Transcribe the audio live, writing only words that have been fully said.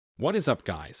What is up,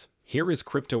 guys? Here is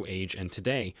Crypto Age, and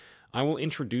today I will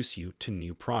introduce you to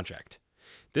new project.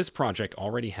 This project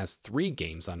already has 3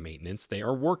 games on maintenance. They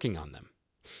are working on them.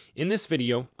 In this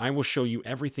video, I will show you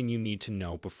everything you need to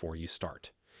know before you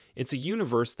start. It's a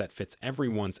universe that fits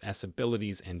everyone's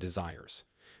abilities and desires.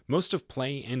 Most of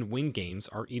Play and Win games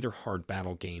are either hard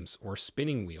battle games or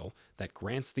spinning wheel that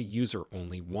grants the user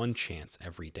only one chance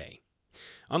every day.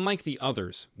 Unlike the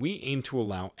others, we aim to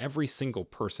allow every single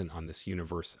person on this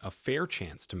universe a fair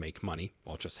chance to make money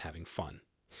while just having fun.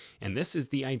 And this is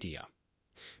the idea.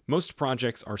 Most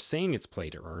projects are saying it's play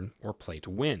to earn or play to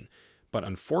win, but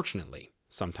unfortunately,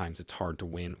 sometimes it's hard to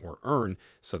win or earn,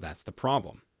 so that's the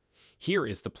problem. Here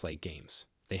is the Play games.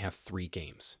 They have 3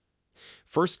 games.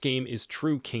 First game is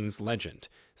True King's Legend,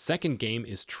 second game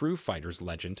is True Fighter's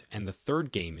Legend, and the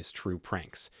third game is True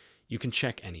Pranks. You can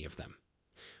check any of them.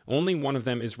 Only one of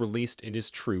them is released. It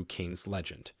is True King's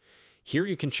Legend. Here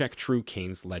you can check True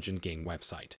King's Legend game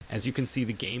website. As you can see,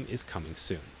 the game is coming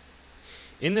soon.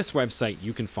 In this website,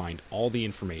 you can find all the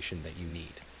information that you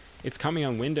need. It's coming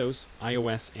on Windows,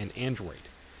 iOS, and Android.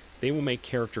 They will make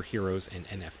character heroes and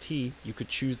NFT. You could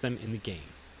choose them in the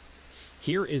game.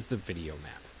 Here is the video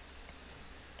map.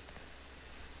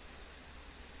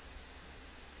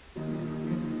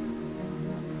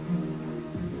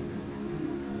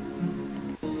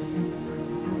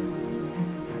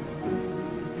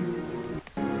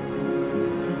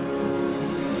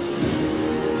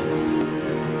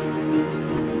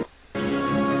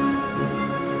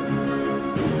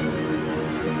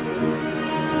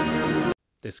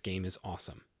 This game is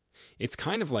awesome. It's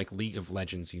kind of like League of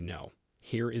Legends, you know.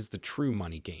 Here is the True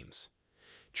Money Games.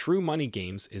 True Money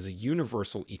Games is a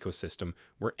universal ecosystem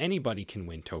where anybody can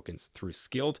win tokens through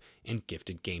skilled and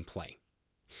gifted gameplay.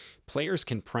 Players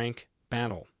can prank,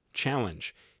 battle,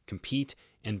 challenge, compete,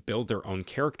 and build their own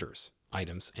characters,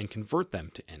 items, and convert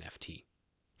them to NFT.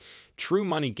 True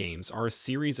Money Games are a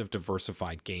series of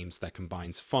diversified games that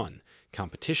combines fun,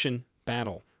 competition,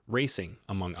 battle, racing,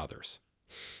 among others.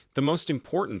 The most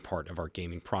important part of our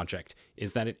gaming project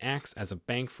is that it acts as a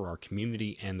bank for our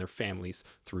community and their families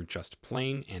through just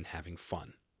playing and having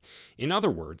fun. In other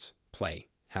words, play,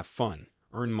 have fun,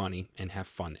 earn money, and have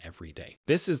fun every day.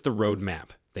 This is the roadmap.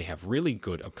 They have really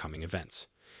good upcoming events.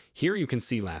 Here you can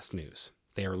see last news.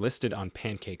 They are listed on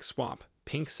PancakeSwap,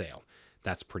 PinkSale.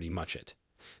 That's pretty much it.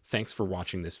 Thanks for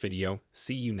watching this video.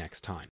 See you next time.